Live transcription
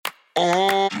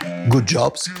Good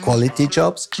jobs, quality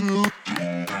jobs.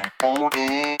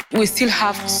 We still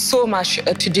have so much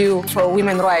to do for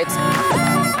women's rights.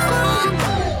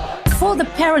 For the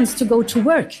parents to go to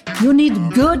work, you need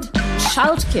good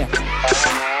childcare.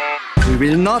 We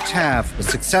will not have a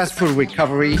successful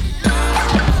recovery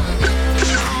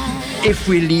if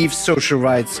we leave social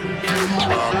rights.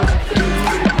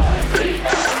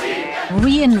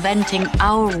 Reinventing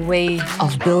our way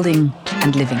of building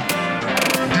and living.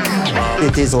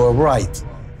 It is our right.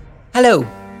 Hello,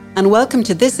 and welcome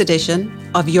to this edition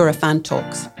of Eurofound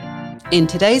Talks. In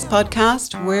today's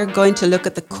podcast, we're going to look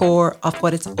at the core of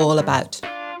what it's all about.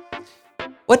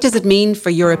 What does it mean for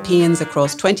Europeans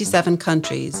across 27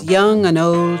 countries, young and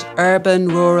old, urban,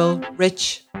 rural,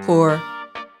 rich, poor?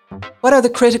 What are the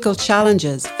critical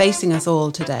challenges facing us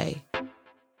all today?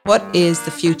 What is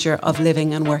the future of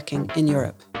living and working in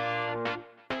Europe?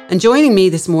 And joining me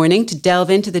this morning to delve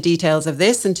into the details of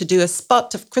this and to do a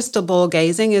spot of crystal ball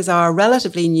gazing is our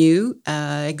relatively new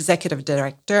Executive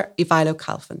Director, Ivailo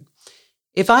Calfin.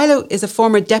 Ivailo is a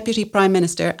former Deputy Prime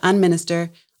Minister and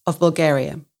Minister of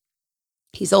Bulgaria.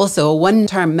 He's also a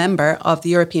one-term member of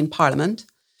the European Parliament.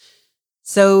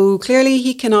 So clearly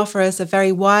he can offer us a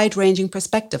very wide-ranging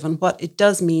perspective on what it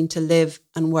does mean to live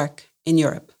and work in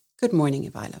Europe. Good morning,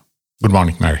 Ivailo. Good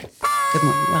morning, Mary. Good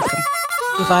morning, welcome.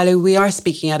 Ivailo, we are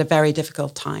speaking at a very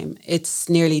difficult time. It's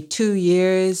nearly 2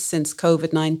 years since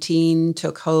COVID-19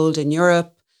 took hold in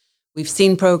Europe. We've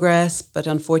seen progress, but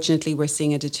unfortunately we're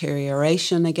seeing a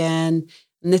deterioration again.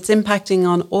 And it's impacting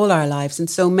on all our lives in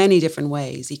so many different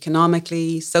ways,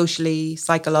 economically, socially,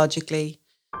 psychologically.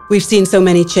 We've seen so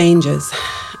many changes.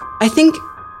 I think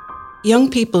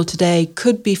young people today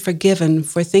could be forgiven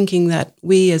for thinking that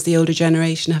we as the older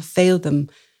generation have failed them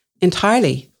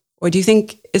entirely. Or do you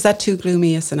think, is that too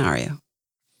gloomy a scenario?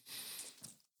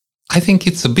 I think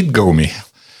it's a bit gloomy.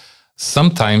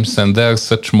 Sometimes, and there are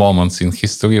such moments in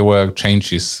history where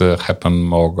changes happen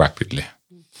more rapidly.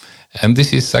 And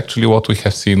this is actually what we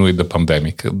have seen with the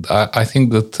pandemic. I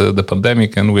think that the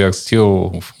pandemic, and we are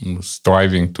still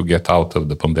striving to get out of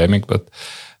the pandemic, but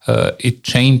it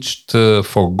changed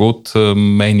for good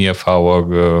many of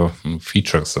our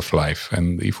features of life.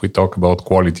 And if we talk about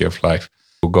quality of life,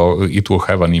 it will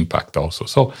have an impact also.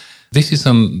 So this is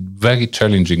a very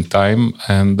challenging time,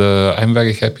 and I'm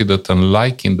very happy that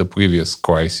unlike in the previous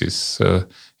crisis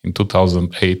in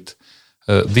 2008,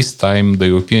 this time the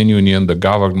European Union, the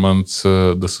governments,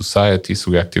 the societies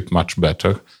reacted much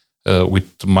better,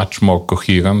 with much more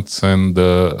coherence. And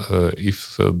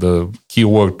if the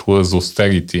keyword was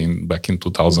austerity back in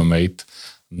 2008,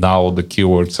 now the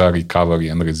keywords are recovery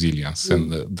and resilience,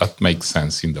 and that makes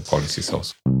sense in the policies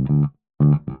also.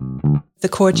 The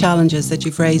core challenges that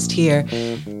you've raised here,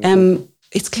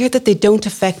 it's clear that they don't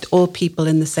affect all people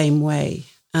in the same way.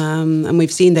 And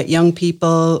we've seen that young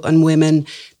people and women,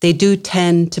 they do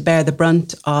tend to bear the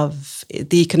brunt of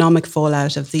the economic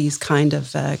fallout of these kind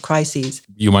of crises.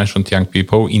 You mentioned young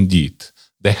people. Indeed,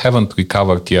 they haven't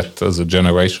recovered yet as a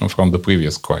generation from the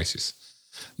previous crisis.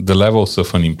 The levels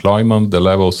of unemployment, the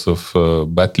levels of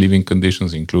bad living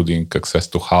conditions, including access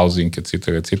to housing,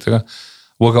 etc.,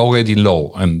 were already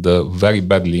low and very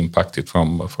badly impacted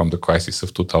from the crisis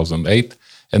of 2008.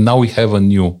 And now we have a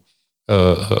new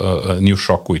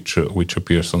shock which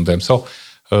appears on them. So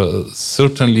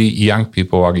certainly young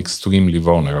people are extremely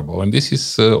vulnerable. And this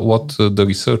is what the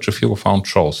research of Eurofound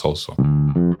shows also.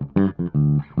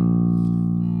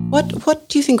 What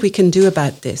do you think we can do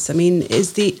about this? I mean,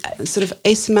 is the sort of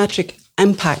asymmetric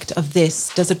impact of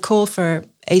this, does it call for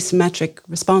asymmetric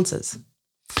responses?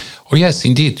 Oh, yes,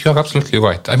 indeed. You're absolutely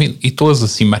right. I mean, it was a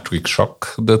symmetric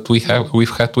shock that we've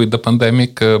had with the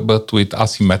pandemic, but with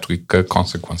asymmetric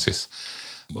consequences.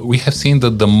 We have seen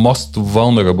that the most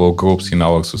vulnerable groups in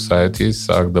our societies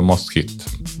are the most hit.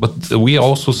 But we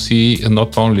also see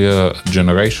not only a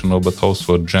generational, but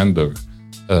also a gender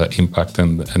impact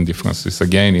and differences.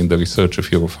 Again, in the research of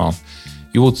Eurofound,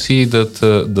 you would see that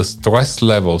the stress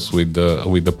levels with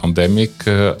the pandemic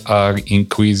are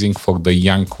increasing for the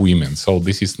young women. So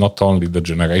this is not only the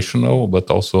generational, but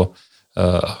also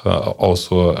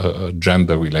a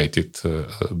gender-related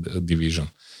division.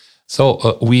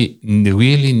 So we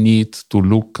really need to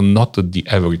look not at the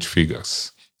average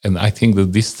figures. And I think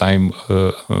that this time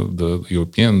the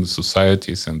European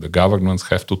societies and the governments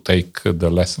have to take the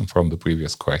lesson from the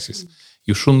previous crisis.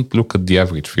 You shouldn't look at the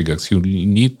average figures. You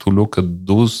need to look at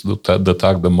those that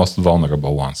are the most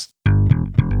vulnerable ones.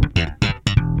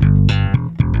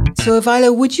 So,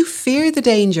 Ivailo, would you fear the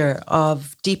danger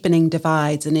of deepening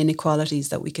divides and inequalities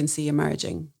that we can see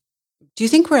emerging? Do you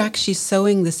think we're actually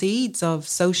sowing the seeds of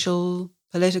social,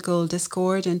 political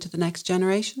discord into the next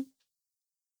generation?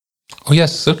 Oh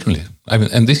yes, certainly. I mean,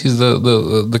 and this is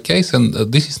the case, and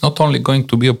this is not only going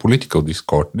to be a political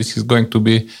discord. This is going to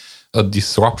be a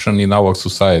disruption in our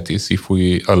societies if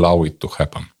we allow it to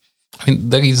happen. I mean,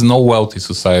 there is no wealthy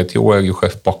society where you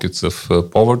have pockets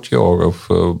of poverty or of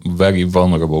very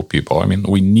vulnerable people. I mean,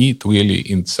 we need really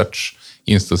in such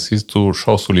instances to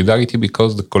show solidarity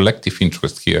because the collective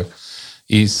interest here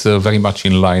is very much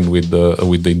in line with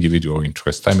the individual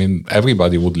interest. I mean,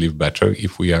 everybody would live better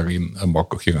if we are in a more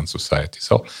coherent society.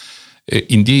 So,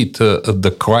 indeed,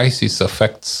 the crisis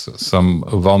affects some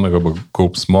vulnerable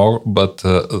groups more, but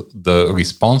the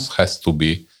response has to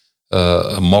be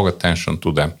more attention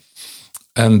to them.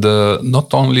 And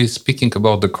not only speaking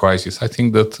about the crisis, I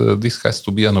think that this has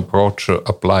to be an approach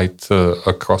applied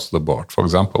across the board. For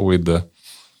example, with the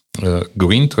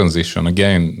green transition,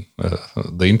 again,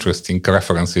 the interesting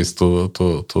references to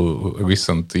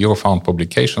recent Eurofound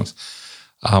publications.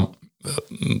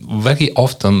 Very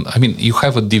often, I mean, you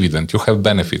have a dividend, you have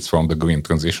benefits from the green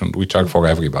transition, which are for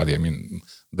everybody. I mean,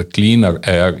 the cleaner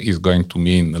air is going to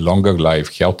mean a longer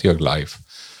life, healthier life,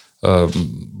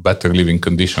 better living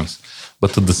conditions.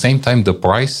 But at the same time, the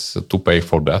price to pay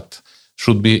for that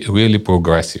should be really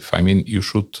progressive. I mean, you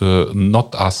should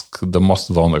not ask the most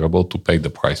vulnerable to pay the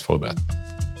price for that.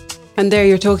 And there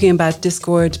you're talking about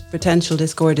discord, potential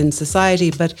discord in society.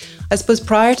 But I suppose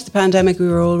prior to the pandemic, we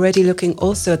were already looking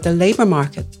also at the labour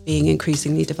market being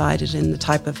increasingly divided in the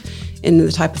type of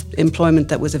employment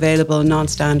that was available,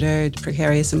 non-standard,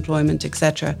 precarious employment,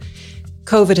 etc.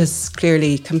 COVID has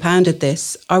clearly compounded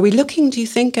this. Are we looking, do you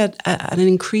think, at an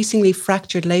increasingly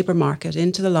fractured labour market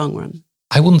into the long run?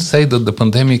 I wouldn't say that the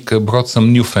pandemic brought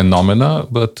some new phenomena,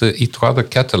 but it rather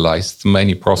catalyzed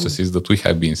many processes that we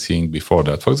have been seeing before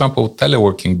that. For example,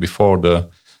 teleworking before the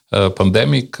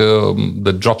pandemic,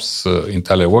 the jobs in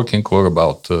teleworking were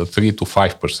about 3 to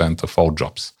 5% of all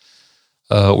jobs.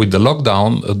 With the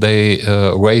lockdown, they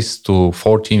raised to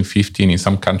 14, 15, in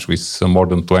some countries, more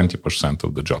than 20%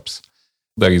 of the jobs.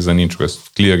 There is an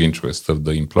interest, clear interest of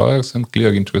the employers and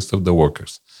clear interest of the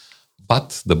workers.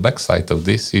 But the backside of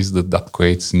this is that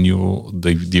creates new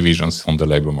divisions on the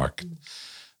labor market.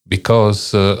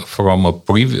 Because from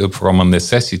a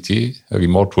necessity,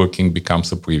 remote working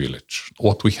becomes a privilege.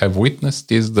 What we have witnessed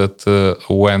is that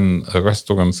when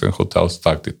restaurants and hotels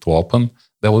started to open,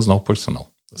 there was no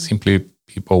personnel. Simply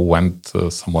people went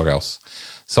somewhere else.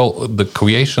 So the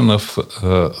creation of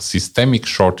systemic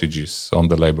shortages on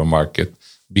the labor market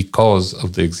because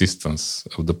of the existence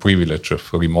of the privilege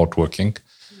of remote working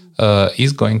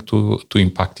is going to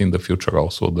impact in the future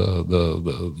also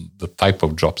the type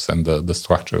of jobs and the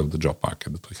structure of the job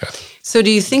market that we have. So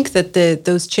do you think that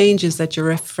those changes that you're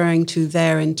referring to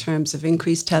there in terms of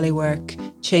increased telework,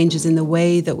 changes in the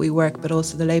way that we work, but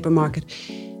also the labour market,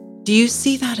 do you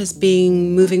see that as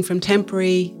being moving from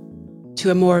temporary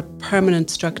to a more permanent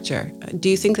structure? Do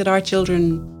you think that our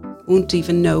children won't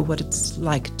even know what it's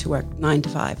like to work 9 to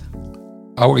 5?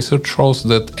 Our research shows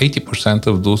that 80%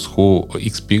 of those who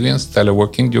experienced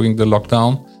teleworking during the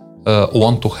lockdown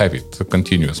want to have it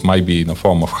continuous. Might be in a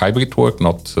form of hybrid work,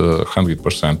 not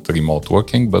 100% remote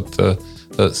working, but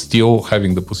still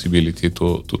having the possibility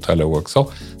to telework.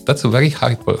 So that's a very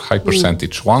high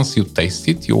percentage. Once you taste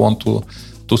it, you want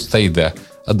to stay there.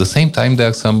 At the same time, there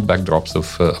are some backdrops of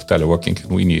teleworking,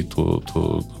 and we need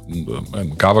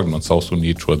and governments also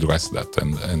need to address that.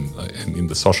 And in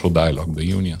the social dialogue, the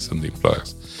unions and the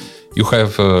employers, you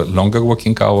have longer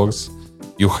working hours,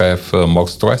 you have more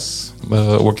stress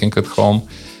working at home,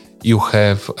 you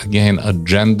have again a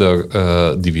gender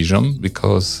division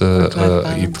because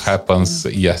it happens,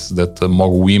 yes, that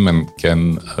more women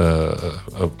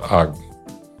are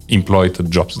employed at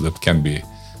jobs that can be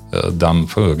done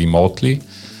remotely.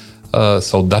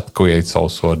 So that creates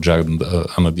also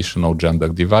an additional gender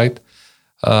divide.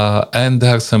 And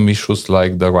there are some issues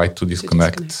like the right to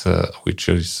disconnect. Which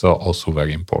is also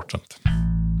very important.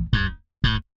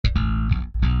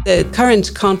 The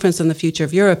current conference on the future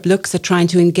of Europe looks at trying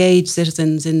to engage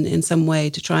citizens in some way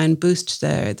to try and boost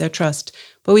their trust.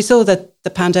 But we saw that the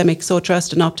pandemic saw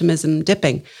trust and optimism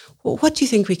dipping. What do you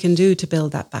think we can do to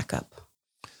build that back up?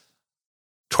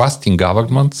 Trust in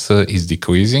governments is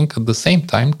decreasing. At the same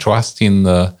time, trust in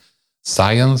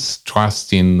science,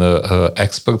 trust in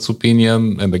experts'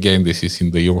 opinion, and again, this is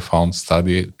in the Eurofound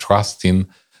study, trust in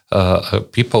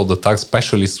people that are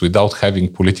specialists without having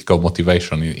political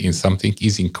motivation in something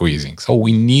is increasing. So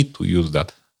we need to use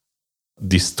that.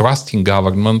 Distrust in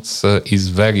governments is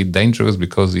very dangerous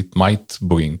because it might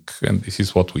bring, and this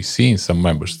is what we see in some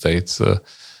member states,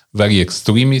 very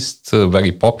extremist,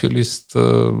 very populist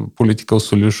political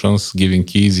solutions, giving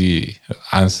easy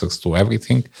answers to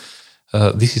everything.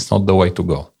 This is not the way to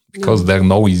go. because there are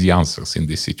no easy answers in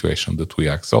this situation that we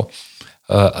are. So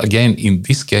again, in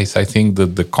this case, I think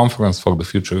that the Conference for the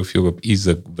Future of Europe is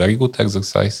a very good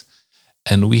exercise.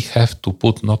 And we have to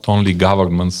put not only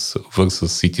governments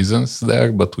versus citizens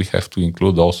there, but we have to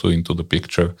include also into the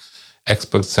picture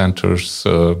expert centers,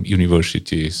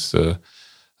 universities,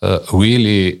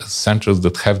 really centers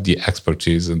that have the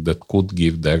expertise and that could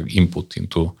give their input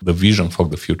into the vision for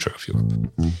the future of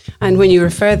Europe. And when you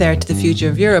refer there to the future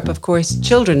of Europe, of course,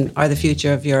 children are the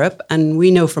future of Europe. And we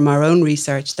know from our own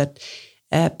research that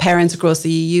parents across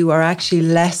the EU are actually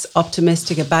less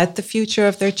optimistic about the future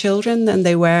of their children than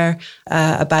they were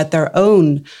about their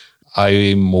own.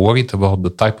 I'm worried about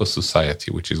the type of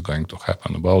society which is going to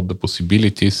happen, about the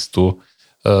possibilities to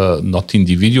not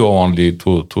individual only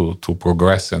to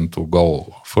progress and to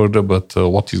go further, but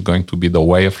what is going to be the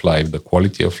way of life, the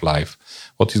quality of life,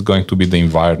 what is going to be the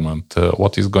environment,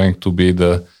 what is going to be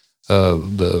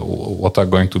what are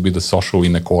going to be the social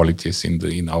inequalities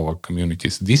in our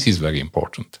communities. This is very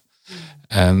important.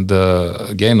 And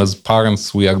again, as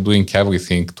parents, we are doing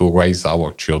everything to raise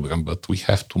our children, but we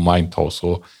have to mind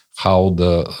also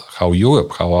how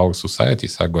Europe, how our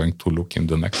societies are going to look in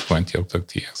the next 20 or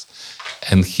 30 years.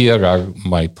 And here are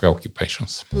my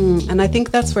preoccupations. And I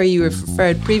think that's where you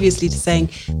referred previously to saying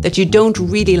that you don't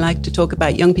really like to talk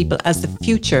about young people as the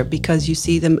future because you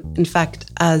see them, in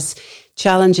fact, as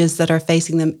challenges that are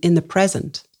facing them in the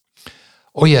present.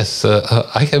 Oh, yes.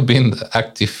 I have been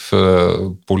active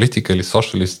politically,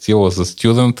 socially still as a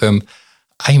student, and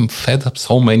I'm fed up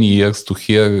so many years to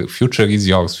hear future is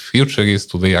yours, future is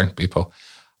to the young people.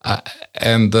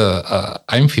 And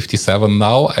I'm 57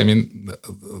 now. I mean,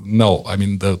 no, I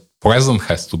mean, the present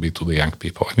has to be to the young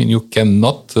people. I mean, you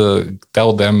cannot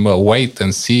tell them, wait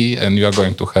and see, and you are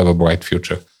going to have a bright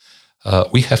future.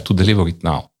 We have to deliver it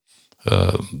now.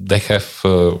 They have,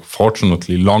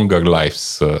 fortunately, longer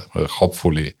lives,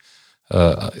 hopefully,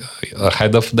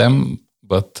 ahead of them.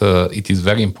 But it is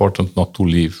very important not to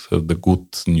leave the good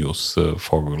news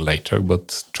for later,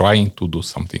 but trying to do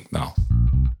something now.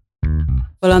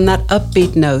 Well, on that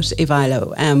upbeat note,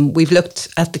 Ivailo, we've looked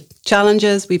at the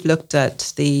challenges, we've looked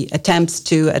at the attempts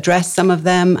to address some of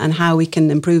them and how we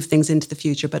can improve things into the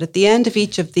future. But at the end of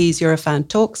each of these Eurofound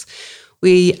talks,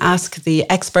 we ask the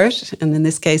expert, and in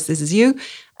this case, this is you,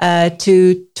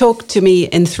 to talk to me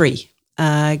in three.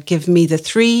 Give me the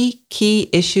three key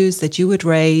issues that you would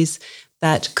raise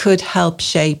that could help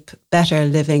shape better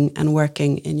living and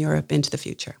working in Europe into the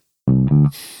future.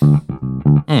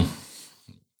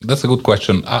 That's a good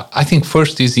question. I think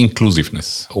first is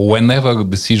inclusiveness. Whenever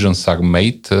decisions are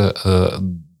made,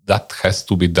 that has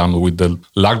to be done with the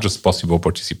largest possible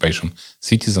participation.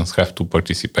 Citizens have to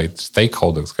participate,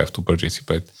 stakeholders have to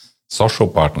participate, social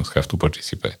partners have to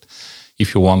participate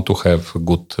if you want to have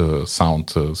good, sound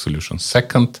solutions.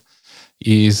 Second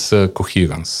is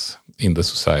coherence in the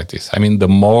societies. I mean, the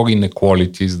more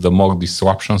inequalities, the more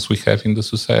disruptions we have in the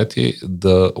society,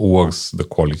 the worse the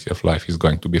quality of life is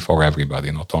going to be for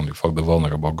everybody, not only for the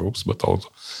vulnerable groups, but also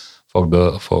for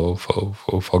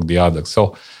the others.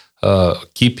 So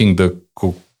keeping the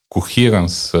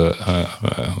coherence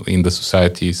in the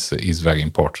society is very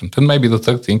important. And maybe the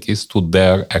third thing is to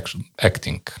dare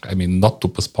acting. I mean, not to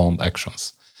postpone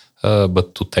actions,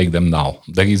 but to take them now.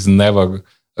 There is never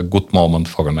a good moment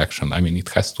for an action. I mean, it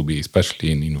has to be,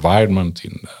 especially in environment,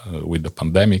 with the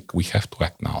pandemic, we have to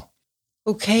act now.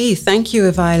 Okay, thank you,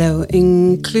 Ivailo.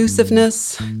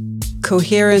 Inclusiveness,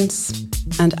 coherence,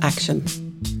 and action.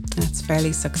 That's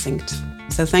fairly succinct.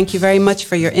 So thank you very much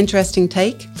for your interesting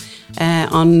take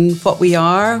on what we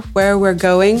are, where we're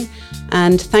going,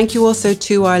 and thank you also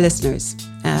to our listeners.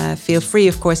 Feel free,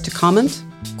 of course, to comment,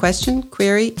 question,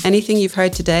 query, anything you've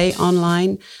heard today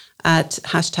online at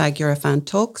 #Eurofound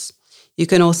Talks. You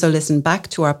can also listen back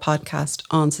to our podcast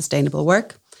on sustainable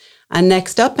work. And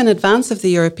next up, in advance of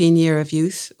the European Year of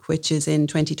Youth, which is in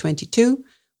 2022,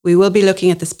 we will be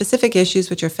looking at the specific issues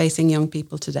which are facing young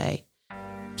people today.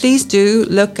 Please do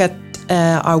look at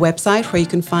our website, where you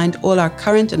can find all our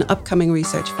current and upcoming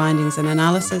research findings and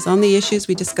analysis on the issues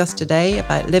we discussed today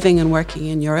about living and working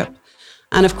in Europe.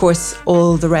 And of course,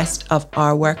 all the rest of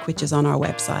our work, which is on our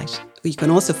website. You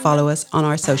can also follow us on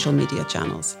our social media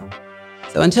channels.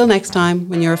 So until next time,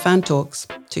 when Eurofound talks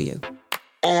to you.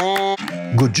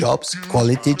 Good jobs,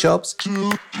 quality jobs.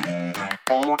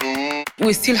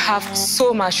 We still have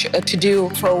so much to do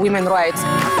for women's rights.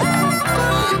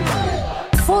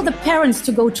 For the parents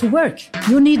to go to work,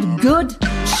 you need good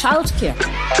childcare.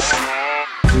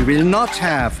 We will not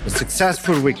have a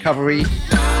successful recovery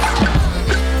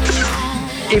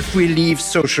if we leave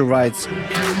social rights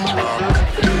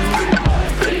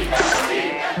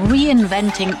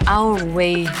reinventing our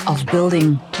way of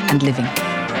building and living.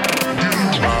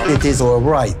 It is our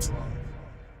right